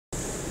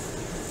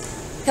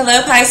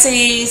Hello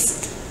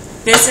Pisces,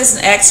 this is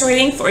an X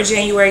reading for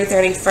January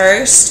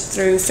 31st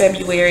through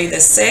February the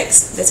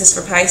 6th. This is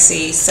for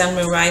Pisces, Sun,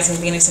 Moon, Rising,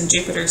 Venus, and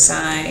Jupiter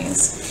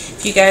signs.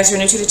 If you guys are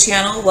new to the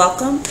channel,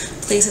 welcome.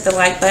 Please hit the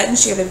like button,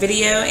 share the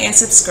video, and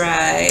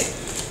subscribe.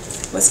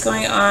 What's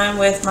going on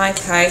with my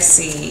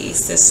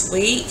Pisces this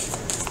week?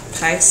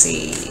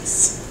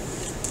 Pisces.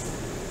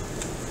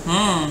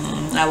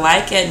 I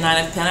like it.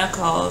 9 of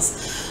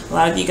Pentacles. A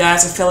lot of you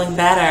guys are feeling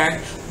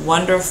better.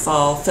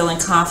 Wonderful. Feeling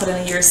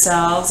confident in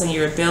yourselves and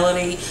your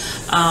ability.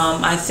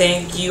 I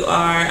think you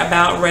are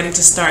about ready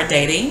to start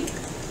dating.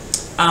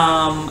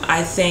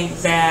 I think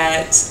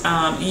that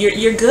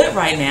you're good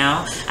right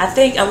now. I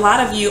think a lot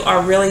of you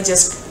are really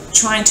just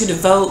trying to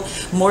devote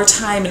more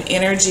time and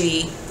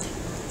energy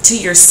to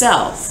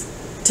yourself,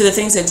 to the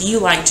things that you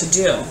like to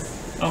do,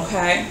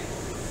 okay?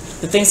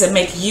 The things that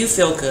make you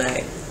feel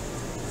good.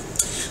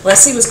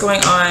 Let's see what's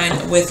going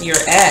on with your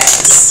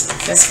ex.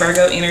 That's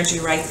Virgo energy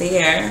right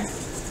there.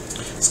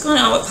 What's going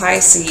on with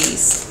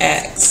Pisces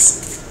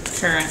ex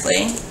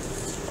currently?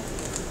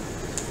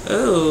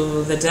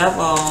 Ooh, the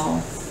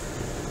devil.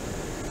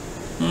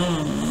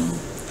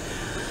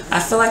 I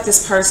feel like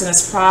this person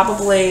is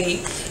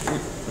probably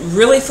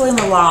really feeling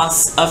the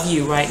loss of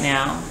you right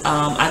now.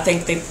 I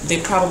think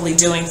they're probably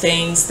doing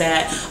things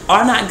that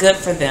are not good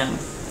for them.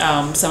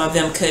 Some of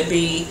them could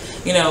be,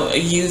 you know,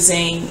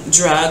 using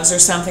drugs or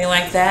something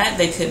like that.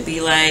 They could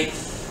be like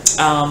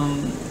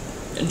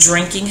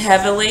drinking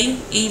heavily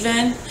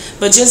even,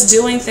 but just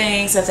doing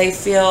things that they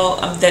feel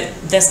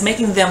that's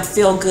making them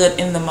feel good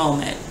in the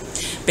moment,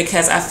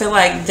 because I feel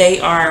like they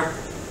are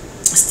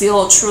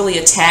still truly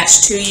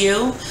attached to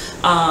you,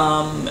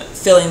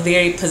 feeling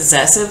very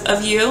possessive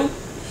of you,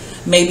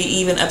 maybe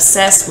even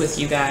obsessed with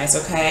you guys,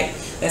 okay?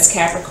 That's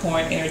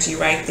Capricorn energy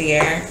right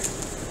there.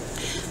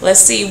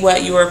 Let's see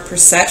what your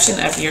perception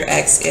of your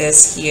ex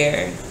is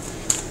here.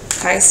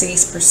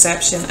 Pisces,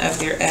 perception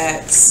of your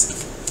ex.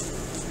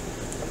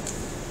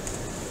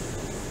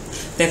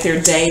 That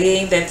they're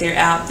dating, that they're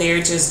out there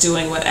just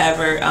doing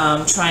whatever,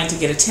 trying to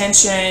get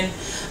attention.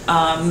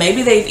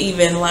 Maybe they've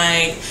even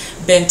like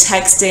been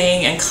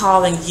texting and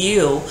calling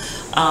you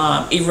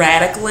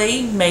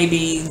erratically,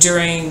 maybe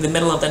during the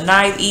middle of the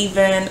night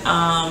even.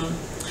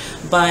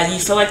 But you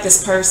feel like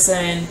this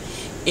person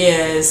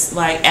is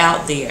like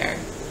out there.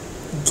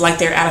 Like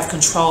they're out of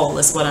control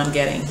is what I'm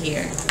getting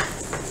here.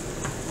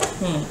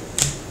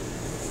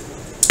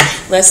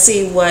 Let's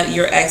see what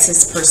your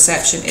ex's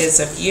perception is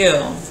of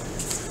you.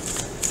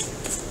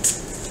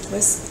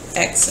 What's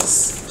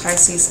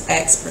Pisces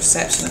ex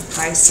perception of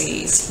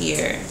Pisces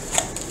here?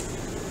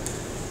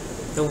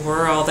 The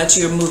world, that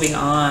you're moving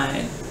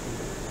on.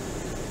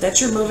 That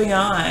you're moving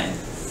on.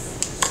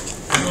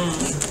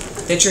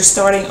 That you're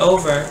starting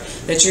over.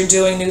 That you're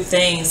doing new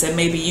things. That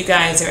maybe you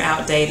guys are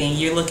out dating.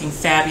 You're looking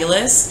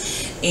fabulous.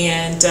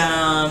 And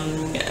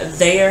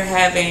they are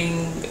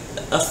having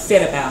a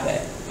fit about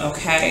it.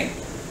 Okay?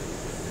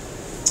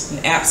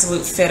 An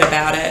absolute fit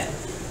about it.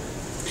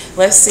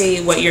 Let's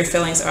see what your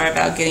feelings are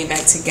about getting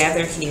back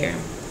together here.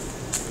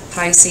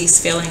 Pisces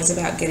feelings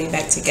about getting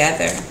back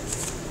together.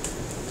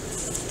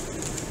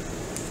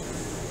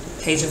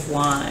 Page of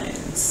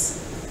Wands.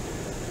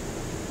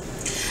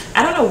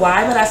 I don't know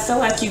why, but I feel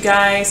like you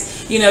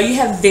guys, you know, you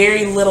have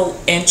very little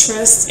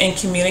interest in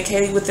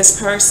communicating with this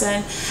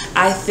person.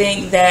 I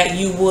think that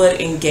you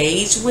would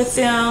engage with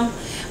them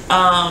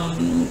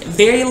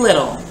very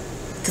little,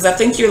 because I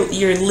think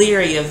you're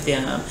leery of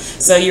them.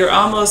 So you're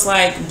almost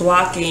like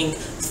blocking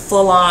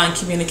full-on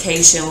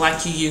communication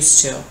like you used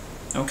to,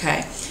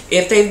 okay?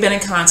 If they've been in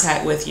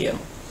contact with you,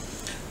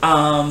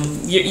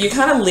 you're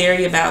kind of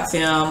leery about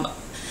them.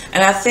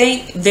 And I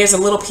think there's a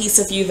little piece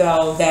of you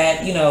though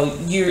that, you know,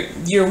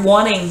 you're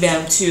wanting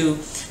them to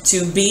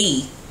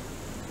be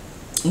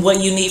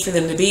what you need for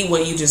them to be,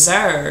 what you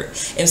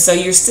deserve. And so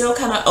you're still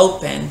kind of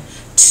open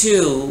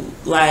to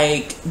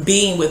like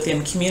being with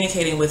them,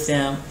 communicating with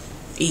them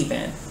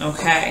even,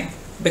 okay?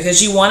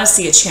 Because you want to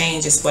see a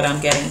change is what I'm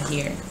getting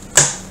here.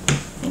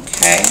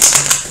 Okay,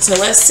 so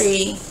let's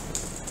see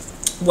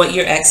what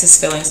your ex's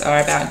feelings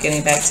are about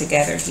getting back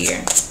together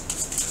here.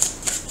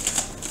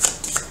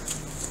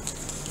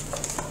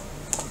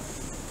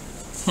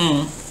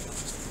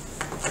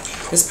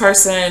 This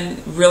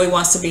person really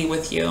wants to be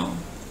with you.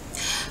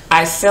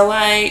 I feel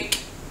like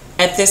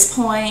at this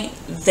point,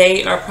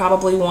 they are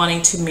probably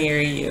wanting to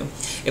marry you.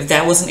 If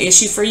that was an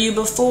issue for you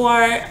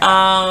before,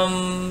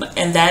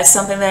 and that's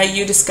something that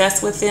you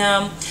discussed with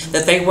them,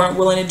 that they weren't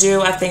willing to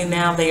do, I think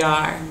now they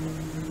are.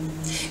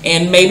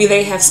 And maybe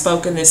they have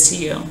spoken this to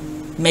you.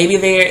 Maybe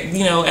they're,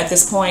 you know, at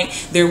this point,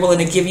 they're willing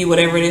to give you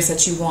whatever it is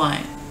that you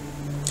want.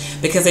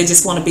 Because they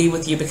just want to be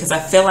with you. Because I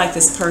feel like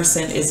this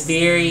person is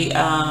very,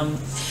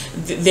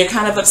 they're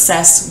kind of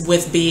obsessed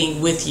with being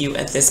with you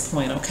at this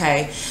point,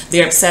 okay?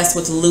 They're obsessed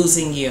with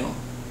losing you.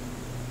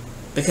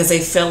 Because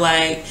they feel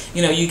like,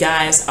 you know, you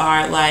guys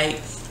are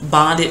like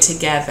bonded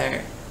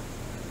together.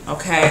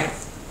 Okay?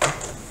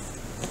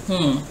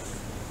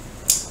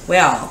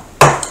 Well,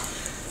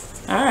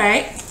 all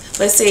right.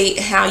 let's see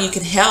how you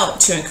can help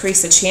to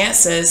increase the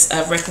chances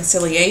of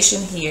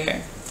reconciliation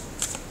here.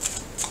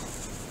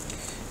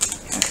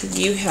 How can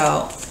you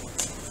help?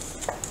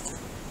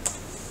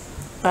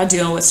 By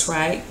doing what's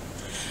right.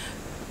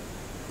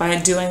 By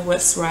doing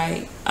what's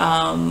right.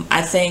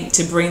 I think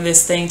to bring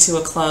this thing to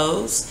a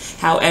close,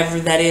 however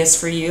that is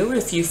for you.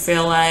 If you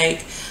feel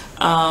like,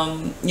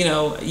 you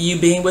know, you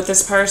being with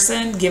this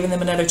person, giving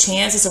them another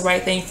chance is the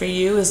right thing for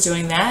you, is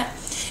doing that.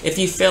 If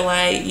you feel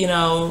like, you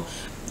know,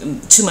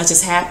 too much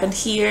has happened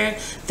here,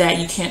 that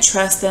you can't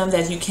trust them,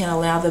 that you can't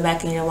allow them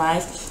back in your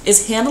life,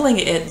 is handling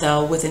it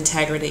though with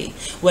integrity.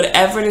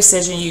 Whatever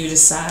decision you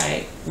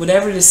decide,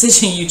 whatever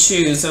decision you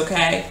choose,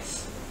 okay,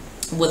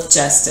 with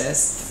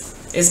justice,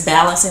 is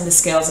balancing the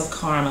scales of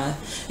karma,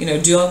 you know,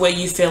 doing what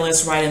you feel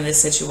is right in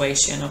this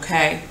situation,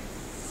 okay?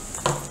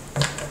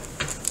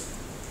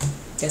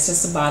 That's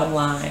just the bottom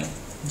line.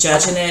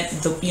 Judging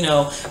it, you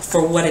know,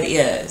 for what it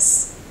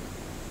is.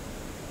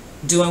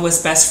 Doing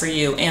what's best for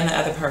you and the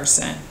other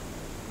person.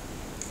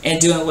 And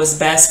doing what's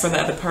best for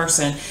the other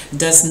person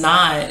does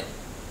not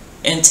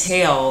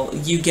entail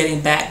you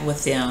getting back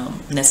with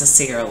them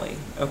necessarily,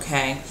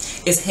 okay?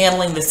 It's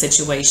handling the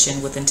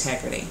situation with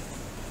integrity.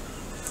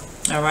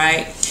 All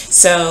right,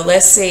 so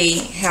let's see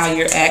how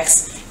your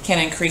ex can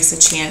increase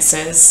the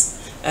chances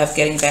of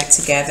getting back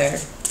together.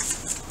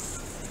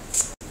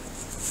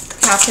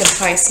 How can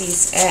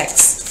Pisces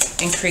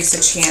X increase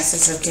the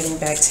chances of getting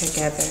back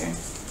together?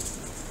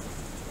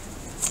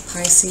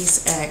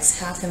 Pisces X,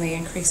 how can they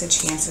increase the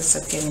chances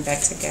of getting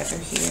back together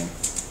here?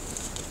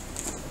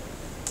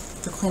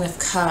 The Queen of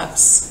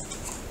Cups.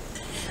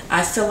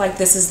 I feel like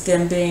this is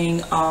them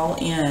being all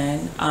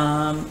in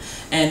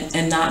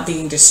and not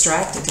being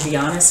distracted, to be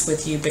honest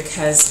with you,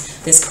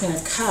 because this Queen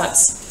of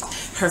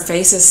Cups, her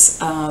face is,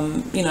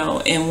 you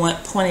know,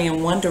 pointing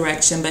in one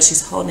direction, but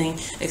she's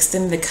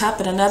extending the cup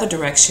in another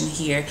direction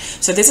here.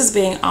 So this is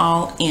being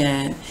all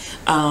in,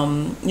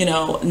 you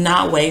know,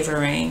 not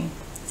wavering,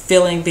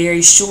 feeling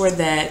very sure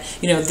that,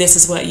 you know, this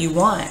is what you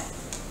want.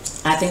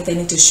 I think they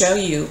need to show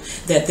you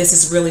that this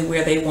is really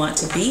where they want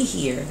to be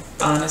here,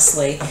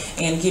 honestly,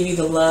 and give you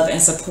the love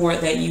and support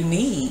that you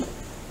need,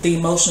 the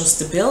emotional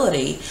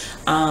stability,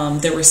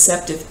 the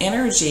receptive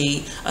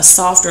energy, a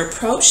softer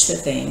approach to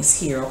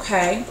things here,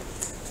 okay?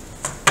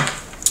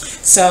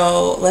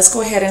 So let's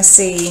go ahead and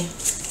see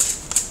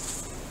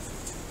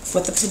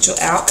what the potential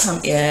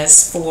outcome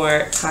is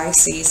for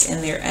Pisces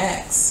and their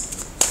ex.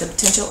 The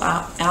potential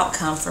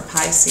outcome for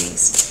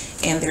Pisces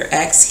and their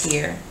ex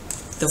here,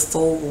 the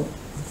Fool.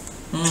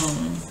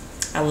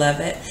 I love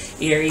it.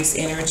 Aries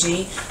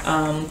energy,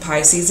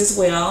 Pisces as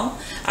well,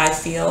 I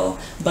feel.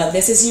 But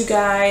this is you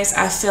guys,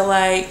 I feel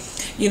like,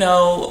 you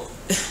know,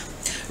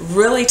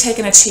 really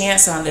taking a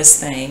chance on this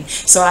thing.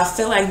 So I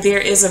feel like there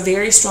is a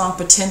very strong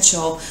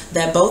potential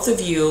that both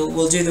of you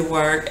will do the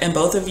work and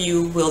both of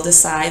you will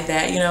decide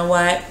that, you know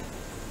what,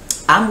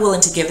 I'm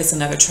willing to give this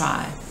another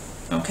try.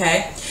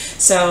 Okay,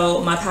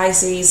 so my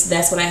Pisces,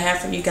 that's what I have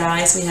for you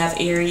guys. We have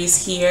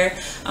Aries here,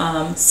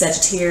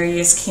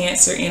 Sagittarius,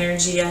 Cancer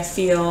energy, I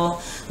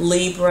feel,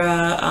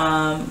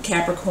 Libra,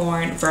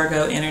 Capricorn,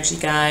 Virgo energy,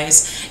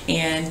 guys.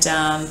 And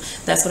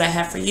that's what I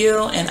have for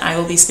you, and I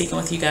will be speaking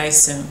with you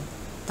guys soon.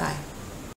 Bye.